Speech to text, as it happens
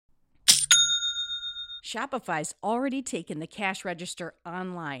Shopify's already taken the cash register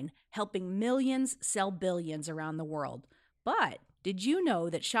online, helping millions sell billions around the world. But did you know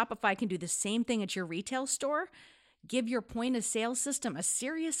that Shopify can do the same thing at your retail store? Give your point of sale system a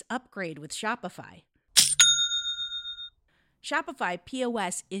serious upgrade with Shopify. Shopify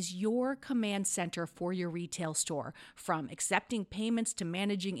POS is your command center for your retail store. From accepting payments to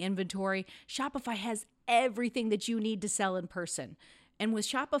managing inventory, Shopify has everything that you need to sell in person. And with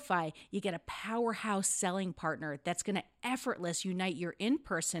Shopify, you get a powerhouse selling partner that's going to effortlessly unite your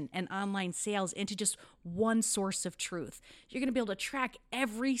in-person and online sales into just one source of truth. You're going to be able to track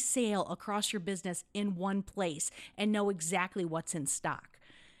every sale across your business in one place and know exactly what's in stock.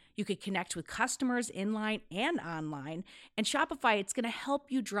 You could connect with customers inline and online. And Shopify, it's going to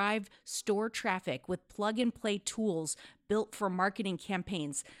help you drive store traffic with plug-and-play tools built for marketing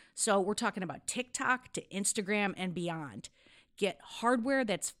campaigns. So we're talking about TikTok to Instagram and beyond. Get hardware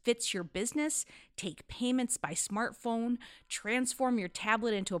that fits your business, take payments by smartphone, transform your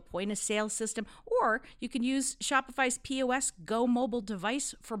tablet into a point-of-sale system, or you can use Shopify's POS Go mobile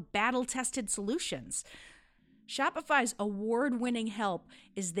device for battle-tested solutions. Shopify's award-winning help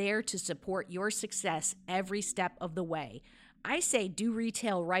is there to support your success every step of the way. I say do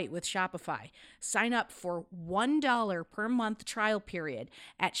retail right with Shopify. Sign up for $1 per month trial period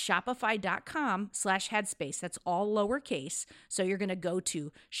at shopify.com/headspace. That's all lowercase. So you're going to go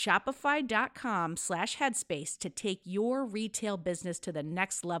to shopify.com/headspace to take your retail business to the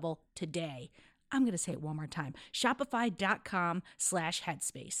next level today. I'm going to say it one more time.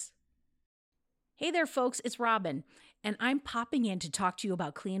 Shopify.com/headspace. Hey there, folks, it's Robin, and I'm popping in to talk to you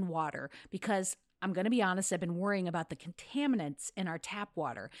about clean water because I'm going to be honest, I've been worrying about the contaminants in our tap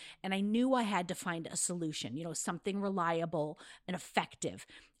water, and I knew I had to find a solution, something reliable and effective.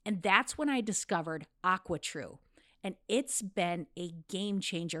 And that's when I discovered AquaTrue, and it's been a game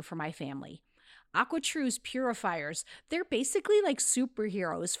changer for my family. AquaTrue's purifiers, they're basically like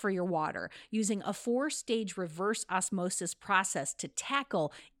superheroes for your water, using a 4-stage reverse osmosis process to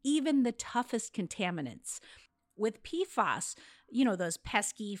tackle even the toughest contaminants. With PFAS, those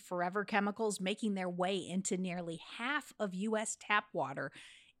pesky forever chemicals making their way into nearly half of U.S. tap water,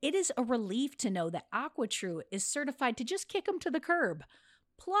 it is a relief to know that AquaTrue is certified to just kick them to the curb.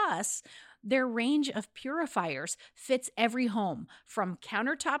 Plus, their range of purifiers fits every home, from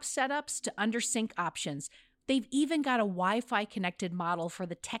countertop setups to under-sink options. They've even got a Wi-Fi connected model for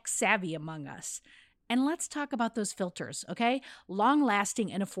the tech-savvy among us. And let's talk about those filters, okay?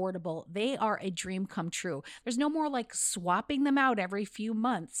 Long-lasting and affordable, they are a dream come true. There's no more like swapping them out every few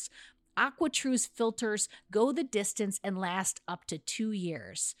months. AquaTrue's filters go the distance and last up to 2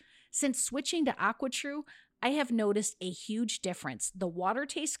 years. Since switching to AquaTrue, I have noticed a huge difference. The water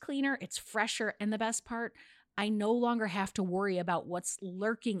tastes cleaner, it's fresher, and the best part, I no longer have to worry about what's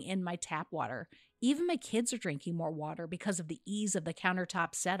lurking in my tap water. Even my kids are drinking more water because of the ease of the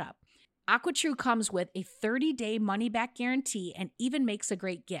countertop setup. AquaTrue comes with a 30-day money-back guarantee and even makes a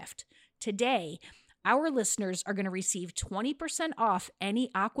great gift. Today, our listeners are going to receive 20% off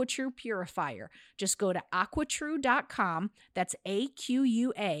any AquaTrue purifier. Just go to aquatrue.com, that's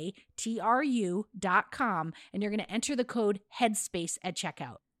AQUATRU.com, and you're going to enter the code HEADSPACE at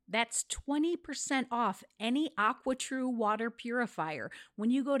checkout. That's 20% off any AquaTrue water purifier when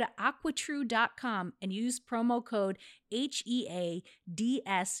you go to aquatrue.com and use promo code HEADSPACE.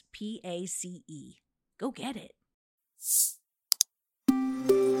 Go get it.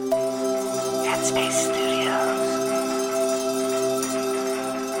 Headspace Studios.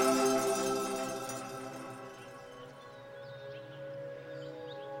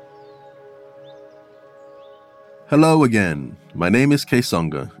 Hello again. My name is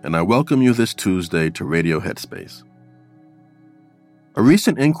Kesonga, and I welcome you this Tuesday to Radio Headspace. A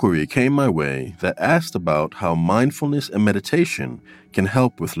recent inquiry came my way that asked about how mindfulness and meditation can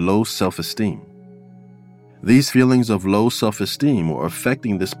help with low self-esteem. These feelings of low self-esteem were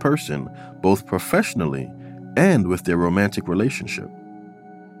affecting this person both professionally and with their romantic relationship.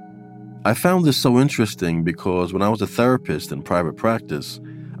 I found this so interesting because when I was a therapist in private practice,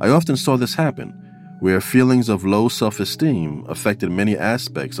 I often saw this happen, where feelings of low self-esteem affected many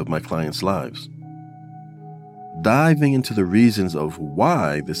aspects of my clients' lives. Diving into the reasons of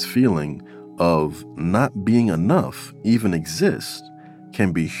why this feeling of not being enough even exists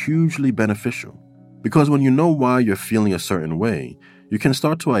can be hugely beneficial. Because when you know why you're feeling a certain way, you can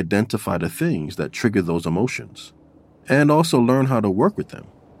start to identify the things that trigger those emotions, and also learn how to work with them.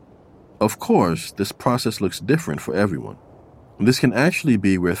 Of course, this process looks different for everyone. This can actually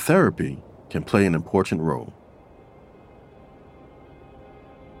be where therapy can play an important role.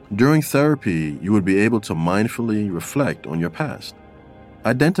 During therapy, you would be able to mindfully reflect on your past.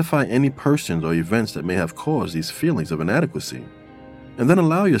 Identify any persons or events that may have caused these feelings of inadequacy, and then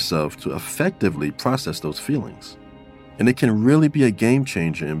allow yourself to effectively process those feelings. And it can really be a game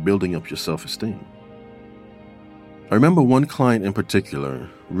changer in building up your self-esteem. I remember one client in particular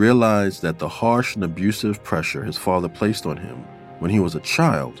realized that the harsh and abusive pressure his father placed on him when he was a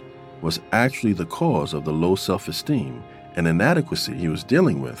child was actually the cause of the low self-esteem and inadequacy he was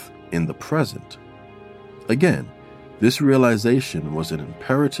dealing with in the present. Again, this realization was an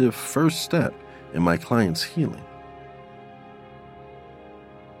imperative first step in my client's healing.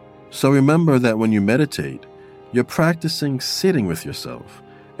 So remember that when you meditate, you're practicing sitting with yourself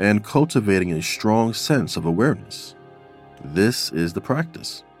and cultivating a strong sense of awareness. This is the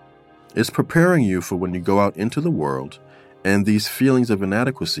practice. It's preparing you for when you go out into the world and these feelings of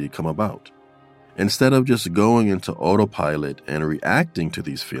inadequacy come about. Instead of just going into autopilot and reacting to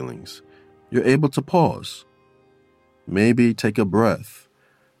these feelings, you're able to pause, maybe take a breath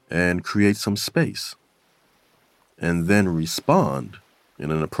and create some space, and then respond in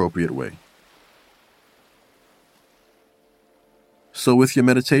an appropriate way. So with your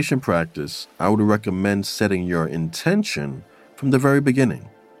meditation practice, I would recommend setting your intention from the very beginning,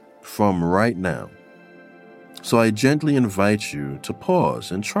 from right now. So I gently invite you to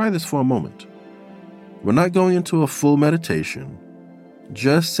pause and try this for a moment. We're not going into a full meditation,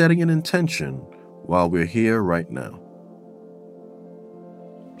 just setting an intention while we're here right now.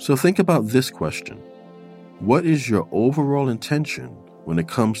 So think about this question. What is your overall intention when it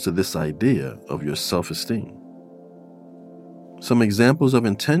comes to this idea of your self-esteem? Some examples of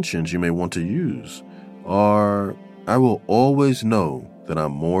intentions you may want to use are, I will always know that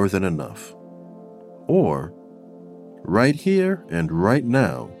I'm more than enough. Or, right here and right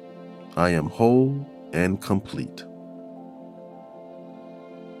now, I am whole and complete.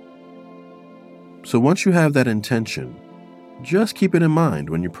 So once you have that intention, just keep it in mind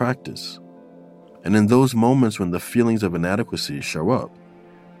when you practice. And in those moments when the feelings of inadequacy show up,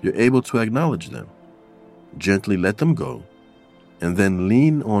 you're able to acknowledge them, gently let them go, and then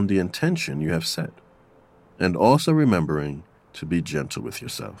lean on the intention you have set. And also remembering to be gentle with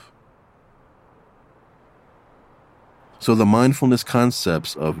yourself. So the mindfulness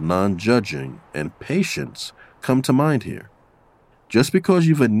concepts of non-judging and patience come to mind here. Just because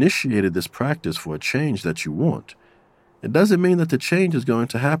you've initiated this practice for a change that you want, it doesn't mean that the change is going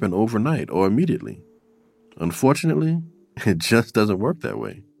to happen overnight or immediately. Unfortunately, it just doesn't work that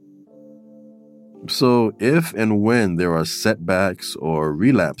way. So if and when there are setbacks or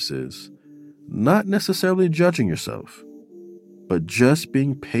relapses, not necessarily judging yourself, but just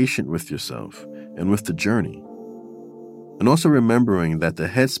being patient with yourself and with the journey. And also remembering that the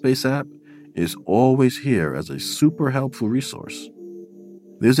Headspace app is always here as a super helpful resource.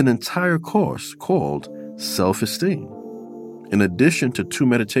 There's an entire course called Self-Esteem, in addition to 2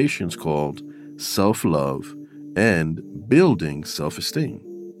 meditations called Self-Love and Building Self-Esteem.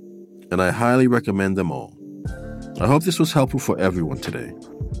 And I highly recommend them all. I hope this was helpful for everyone today.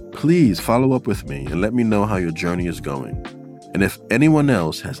 Please follow up with me and let me know how your journey is going. And if anyone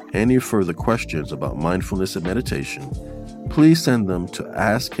else has any further questions about mindfulness and meditation, please send them to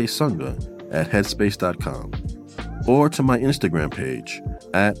askKsunga@headspace.com or to my Instagram page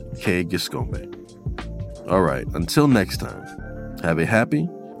 @KGiscombe. All right, until next time, have a happy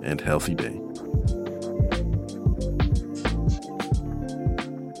and healthy day.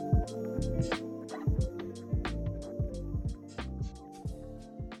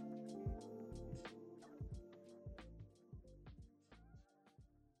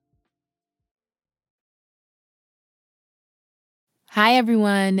 Hi,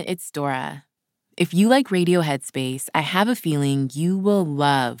 everyone. It's Dora. If you like Radio Headspace, I have a feeling you will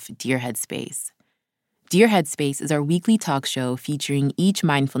love Dear Headspace. Dear Headspace is our weekly talk show featuring each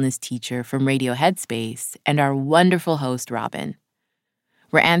mindfulness teacher from Radio Headspace and our wonderful host, Robin.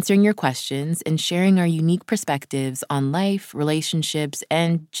 We're answering your questions and sharing our unique perspectives on life, relationships,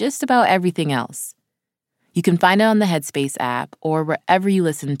 and just about everything else. You can find it on the Headspace app or wherever you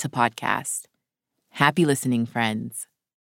listen to podcasts. Happy listening, friends.